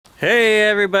Hey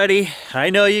everybody,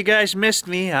 I know you guys missed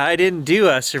me. I didn't do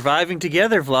a surviving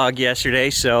together vlog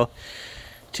yesterday, so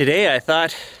today I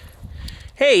thought,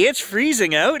 hey, it's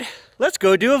freezing out, let's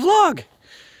go do a vlog.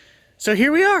 So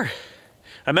here we are.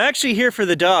 I'm actually here for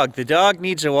the dog. The dog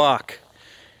needs a walk.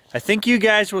 I think you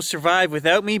guys will survive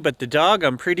without me, but the dog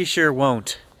I'm pretty sure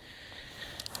won't.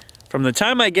 From the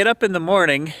time I get up in the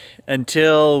morning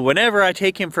until whenever I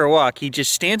take him for a walk, he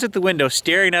just stands at the window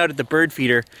staring out at the bird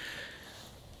feeder,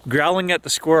 growling at the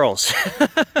squirrels.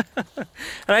 And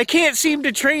I can't seem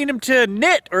to train him to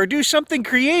knit or do something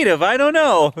creative. I don't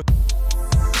know.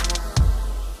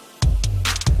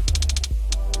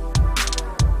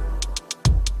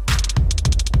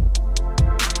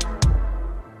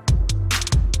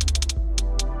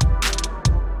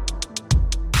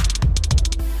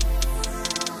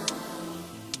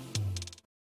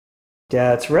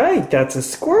 That's right, that's a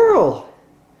squirrel.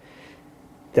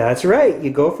 That's right,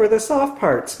 you go for the soft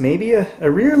parts, maybe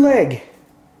a rear leg.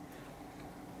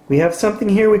 We have something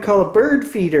here we call a bird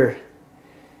feeder,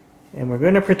 and we're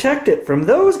going to protect it from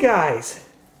those guys.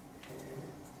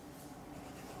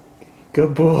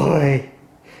 Good boy.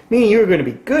 Me and you are going to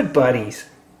be good buddies.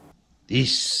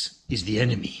 This is the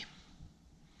enemy.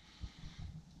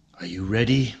 Are you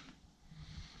ready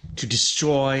to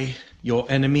destroy your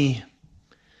enemy?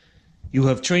 You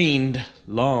have trained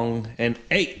long and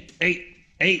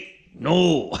Hey,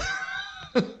 no.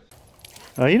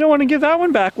 Oh, you don't want to give that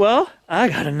one back? Well, I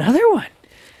got another one.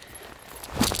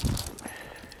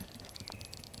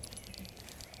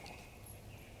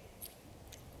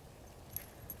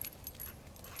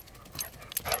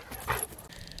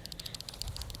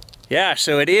 Yeah,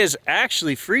 so it is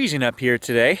actually freezing up here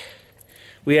today.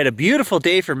 We had a beautiful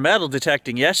day for metal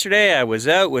detecting yesterday. I was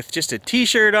out with just a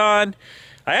t-shirt on.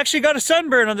 I actually got a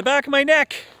sunburn on the back of my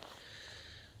neck.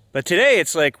 But today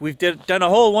it's like we've done a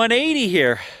whole 180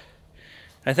 here.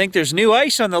 I think there's new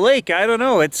ice on the lake. I don't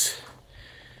know. It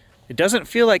doesn't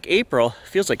feel like April. It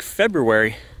feels like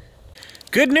February.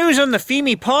 Good news on the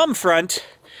Fimi Palm front.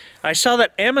 I saw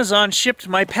that Amazon shipped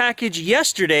my package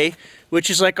yesterday, which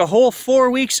is like a whole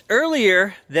 4 weeks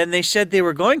earlier than they said they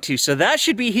were going to. So that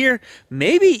should be here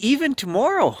maybe even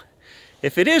tomorrow.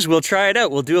 If it is, we'll try it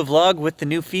out. We'll do a vlog with the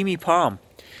new Fimi Palm.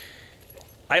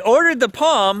 I ordered the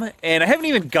Palm, and I haven't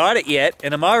even got it yet,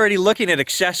 and I'm already looking at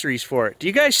accessories for it. Do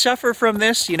you guys suffer from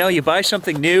this? You know, you buy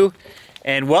something new,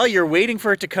 and while you're waiting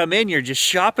for it to come in, you're just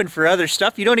shopping for other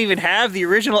stuff. You don't even have the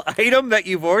original item that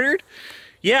you've ordered?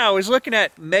 Yeah, I was looking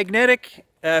at magnetic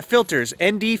filters,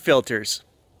 ND filters.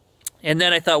 And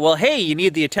then I thought, well, hey, you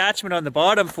need the attachment on the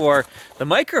bottom for the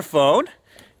microphone.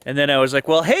 And then I was like,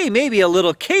 well, hey, maybe a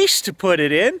little case to put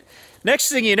it in.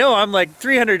 Next thing you know, I'm like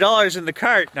 $300 in the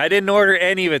cart. I didn't order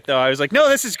any of it though. I was like, no,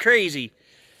 this is crazy.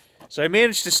 So I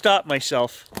managed to stop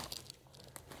myself.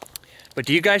 But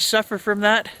do you guys suffer from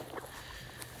that?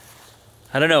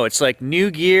 I don't know, it's like new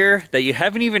gear that you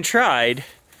haven't even tried,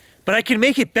 but I can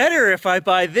make it better if I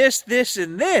buy this, this,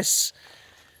 and this.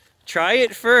 Try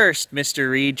it first, Mr.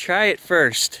 Reed, try it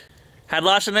first. Had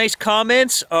lots of nice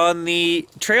comments on the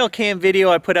trail cam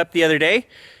video I put up the other day.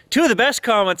 Two of the best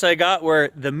comments I got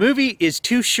were, the movie is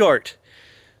too short.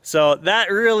 So that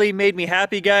really made me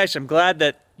happy, guys. I'm glad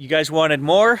that you guys wanted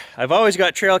more. I've always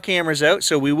got trail cameras out,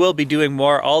 so we will be doing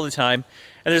more all the time.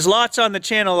 And there's lots on the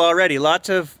channel already. Lots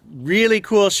of really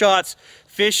cool shots.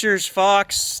 Fishers,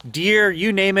 fox, deer,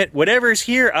 you name it. Whatever's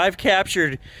here, I've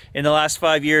captured in the last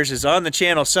 5 years is on the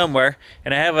channel somewhere.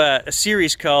 And I have a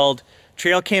series called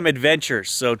Trail Cam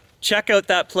Adventures. So check out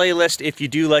that playlist if you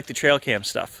do like the trail cam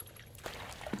stuff.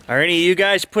 Are any of you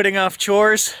guys putting off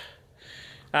chores?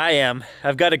 I am.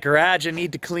 I've got a garage I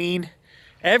need to clean.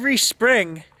 Every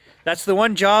spring, that's the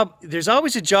one job, there's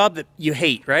always a job that you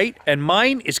hate, right? And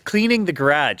mine is cleaning the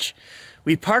garage.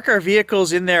 We park our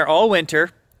vehicles in there all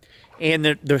winter, and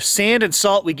the sand and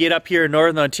salt we get up here in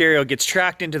Northern Ontario gets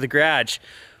tracked into the garage.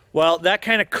 Well, that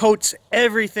kind of coats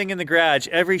everything in the garage.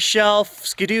 Every shelf,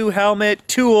 skidoo, helmet,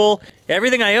 tool,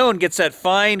 everything I own gets that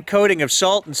fine coating of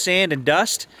salt and sand and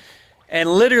dust. And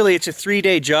literally it's a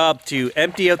 3-day job to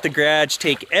empty out the garage,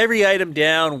 take every item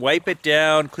down, wipe it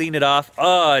down, clean it off.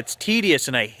 Oh, it's tedious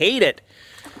and I hate it.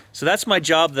 So that's my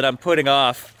job that I'm putting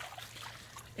off.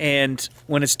 And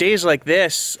when it's days like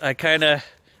this, I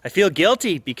feel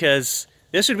guilty because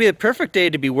this would be the perfect day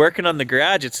to be working on the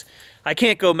garage. I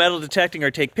can't go metal detecting or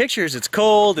take pictures. It's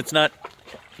cold, it's not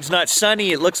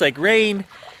sunny, it looks like rain.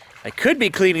 I could be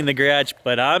cleaning the garage,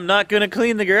 but I'm not gonna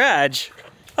clean the garage.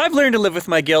 I've learned to live with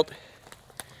my guilt.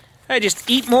 I just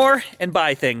eat more and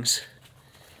buy things.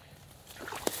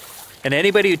 And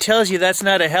anybody who tells you that's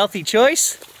not a healthy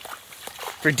choice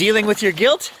for dealing with your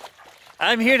guilt,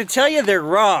 I'm here to tell you they're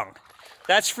wrong.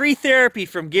 That's free therapy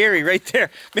from Gary right there.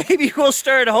 Maybe we'll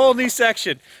start a whole new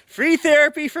section. Free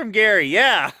therapy from Gary,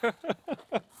 yeah.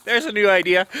 There's a new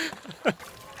idea.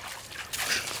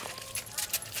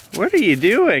 What are you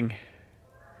doing?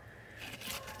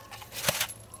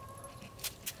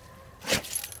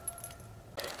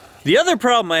 The other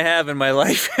problem I have in my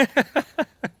life,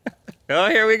 oh,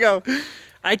 here we go.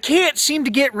 I can't seem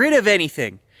to get rid of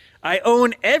anything. I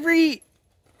own every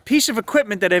piece of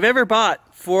equipment that I've ever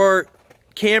bought for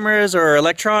cameras or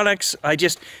electronics. I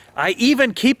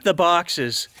even keep the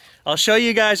boxes. I'll show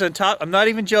you guys on top. I'm not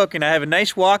even joking. I have a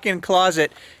nice walk-in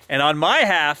closet, and on my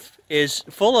half is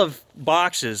full of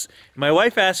boxes. My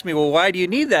wife asked me, well, why do you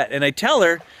need that? And I tell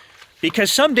her,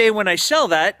 because someday when I sell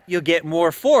that, you'll get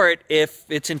more for it if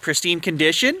it's in pristine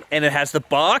condition and it has the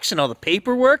box and all the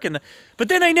paperwork but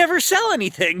then I never sell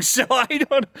anything, so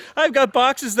I've got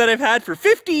boxes that I've had for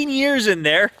 15 years in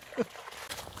there.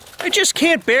 I just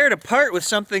can't bear to part with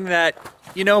something that,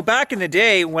 you know, back in the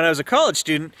day when I was a college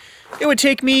student, it would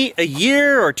take me a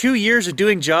year or 2 years of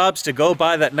doing jobs to go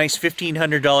buy that nice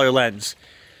 $1,500 lens.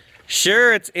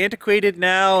 Sure, it's antiquated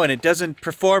now and it doesn't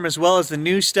perform as well as the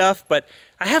new stuff, but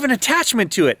I have an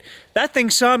attachment to it. That thing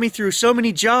saw me through so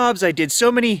many jobs, I did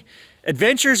so many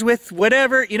adventures with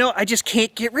whatever, you know, I just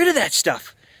can't get rid of that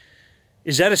stuff.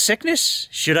 Is that a sickness?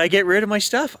 Should I get rid of my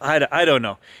stuff? I don't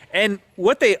know. And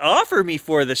what they offer me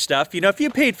for this stuff, you know, if you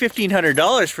paid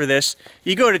 $1,500 for this,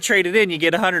 you go to trade it in, you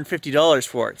get $150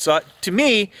 for it. So to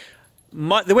me,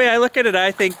 the way I look at it,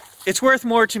 I think it's worth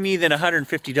more to me than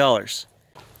 $150.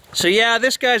 So yeah,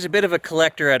 this guy's a bit of a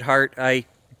collector at heart.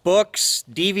 Books,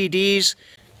 DVDs.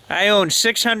 I own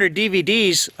 600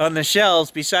 DVDs on the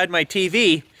shelves beside my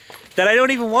TV that I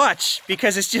don't even watch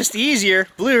because it's just easier,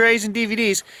 Blu-rays and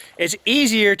DVDs, it's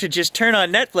easier to just turn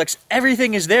on Netflix.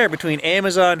 Everything is there between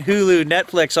Amazon, Hulu,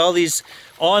 Netflix, all these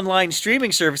online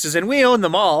streaming services, and we own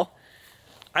them all.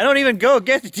 I don't even go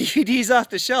get the DVDs off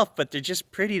the shelf, but they're just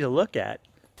pretty to look at.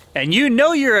 And you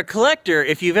know you're a collector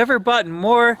if you've ever bought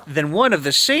more than one of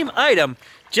the same item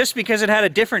just because it had a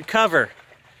different cover.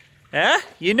 Eh?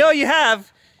 You know you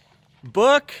have.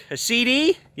 Book, a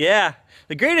CD, yeah.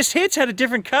 The Greatest Hits had a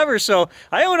different cover, so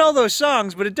I own all those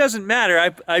songs, but it doesn't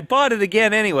matter. I bought it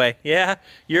again anyway. Yeah,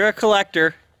 you're a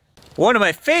collector. One of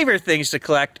my favorite things to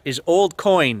collect is old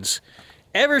coins.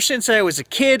 Ever since I was a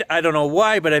kid, I don't know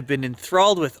why, but I've been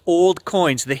enthralled with old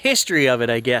coins, the history of it,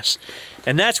 I guess.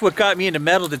 And that's what got me into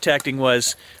metal detecting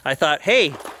was, I thought,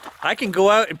 hey, I can go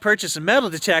out and purchase a metal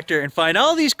detector and find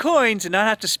all these coins and not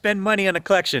have to spend money on a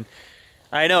collection.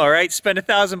 I know, right? Spend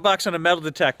 $1,000 on a metal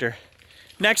detector.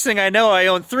 Next thing I know, I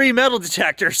own 3 metal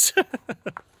detectors.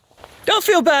 Don't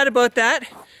feel bad about that.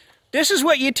 This is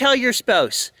what you tell your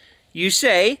spouse. You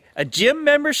say, a gym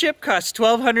membership costs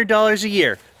 $1,200 a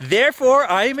year. Therefore,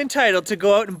 I am entitled to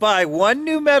go out and buy 1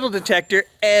 new metal detector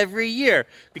every year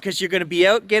because you're going to be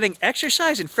out getting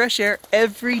exercise and fresh air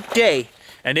every day.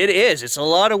 And it is. It's a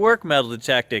lot of work, metal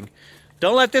detecting.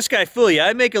 Don't let this guy fool you.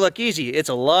 I make it look easy. It's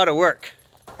a lot of work.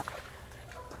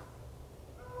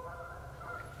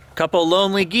 Couple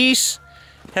lonely geese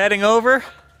heading over.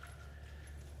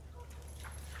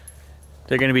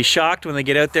 They're going to be shocked when they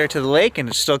get out there to the lake and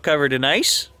it's still covered in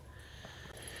ice.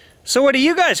 So what do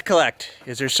you guys collect?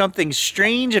 Is there something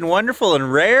strange and wonderful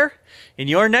and rare in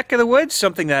your neck of the woods?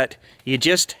 Something that you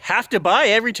just have to buy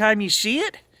every time you see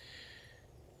it?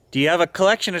 Do you have a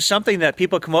collection of something that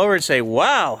people come over and say,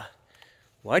 wow,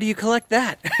 why do you collect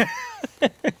that?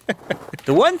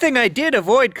 The one thing I did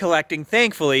avoid collecting,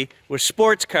 thankfully, was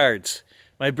sports cards.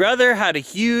 My brother had a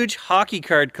huge hockey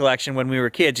card collection when we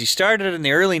were kids. He started in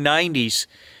the early 90s,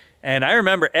 and I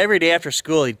remember every day after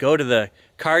school he'd go to the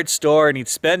card store and he'd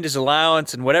spend his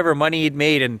allowance and whatever money he'd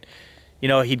made, and you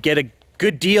know, he'd get a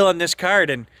good deal on this card,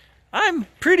 and I'm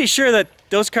pretty sure that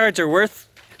those cards are worth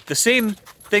the same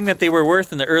thing that they were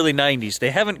worth in the early 90s. They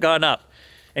haven't gone up.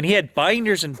 And he had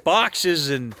binders and boxes,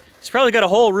 and he's probably got a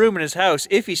whole room in his house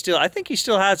if he still, I think he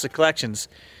still has the collections.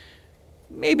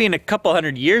 Maybe in a couple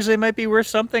hundred years they might be worth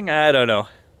something, I don't know.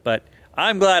 But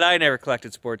I'm glad I never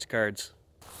collected sports cards.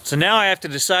 So now I have to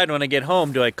decide when I get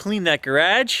home, do I clean that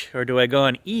garage or do I go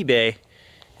on eBay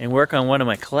and work on one of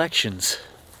my collections?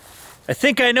 I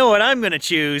think I know what I'm gonna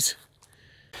choose.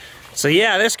 So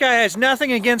yeah, this guy has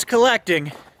nothing against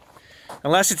collecting,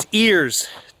 unless it's ears.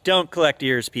 Don't collect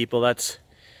ears, people, that's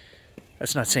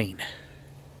not sane.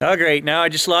 Oh great, now I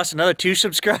just lost another 2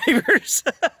 subscribers.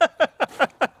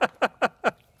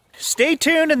 Stay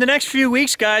tuned in the next few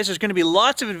weeks, guys. There's going to be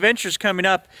lots of adventures coming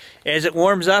up as it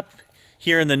warms up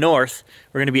here in the north.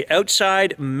 We're going to be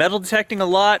outside metal detecting a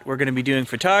lot. We're going to be doing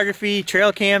photography,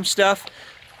 trail cam stuff.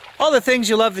 all the things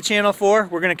you love the channel for.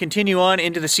 We're going to continue on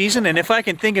into the season, and if I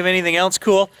can think of anything else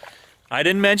cool, I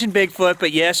didn't mention Bigfoot,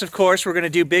 but yes, of course, we're going to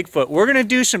do Bigfoot. We're going to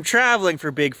do some traveling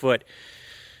for Bigfoot.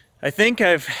 I think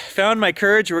I've found my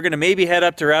courage. We're going to maybe head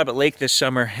up to Rabbit Lake this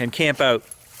summer and camp out.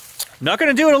 I'm not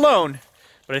going to do it alone,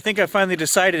 but I think I finally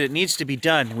decided it needs to be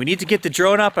done. We need to get the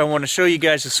drone up. I want to show you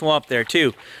guys the swamp there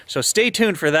too. So stay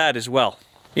tuned for that as well.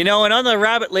 You know, and on the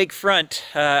Rabbit Lake front,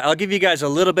 I'll give you guys a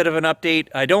little bit of an update.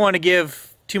 I don't want to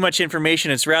give too much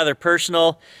information. It's rather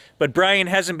personal, but Brian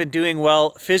hasn't been doing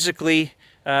well physically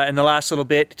in the last little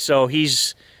bit, so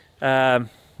he's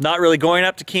not really going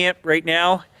up to camp right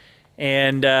now.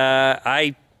 And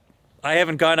I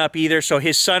haven't gone up either, so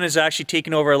his son is actually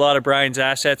taking over a lot of Brian's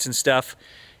assets and stuff,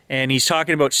 and he's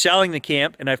talking about selling the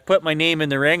camp, and I've put my name in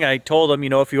the ring. I told him, you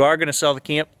know, if you are going to sell the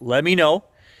camp, let me know.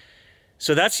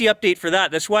 So that's the update for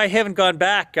that. That's why I haven't gone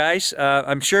back, guys.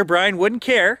 I'm sure Brian wouldn't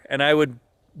care, and I would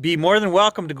be more than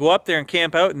welcome to go up there and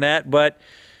camp out in that, but,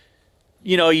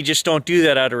 you know, you just don't do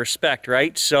that out of respect,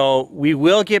 right? So we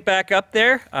will get back up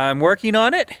there. I'm working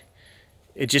on it.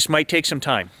 It just might take some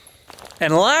time.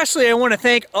 And lastly, I want to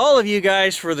thank all of you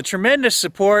guys for the tremendous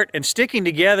support and sticking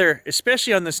together,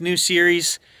 especially on this new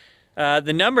series.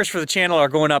 The numbers for the channel are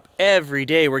going up every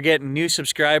day. We're getting new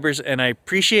subscribers, and I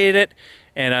appreciate it.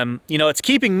 And you know, it's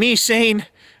keeping me sane,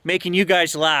 making you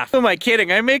guys laugh. Who am I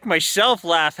kidding? I make myself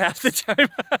laugh half the time.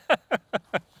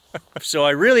 So I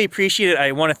really appreciate it.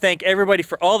 I want to thank everybody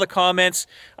for all the comments.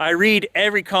 I read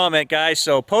every comment, guys,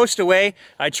 so post away.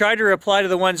 I try to reply to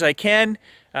the ones I can.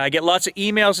 I get lots of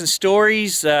emails and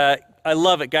stories. I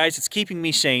love it, guys. It's keeping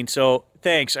me sane, so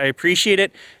thanks. I appreciate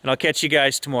it, and I'll catch you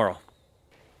guys tomorrow.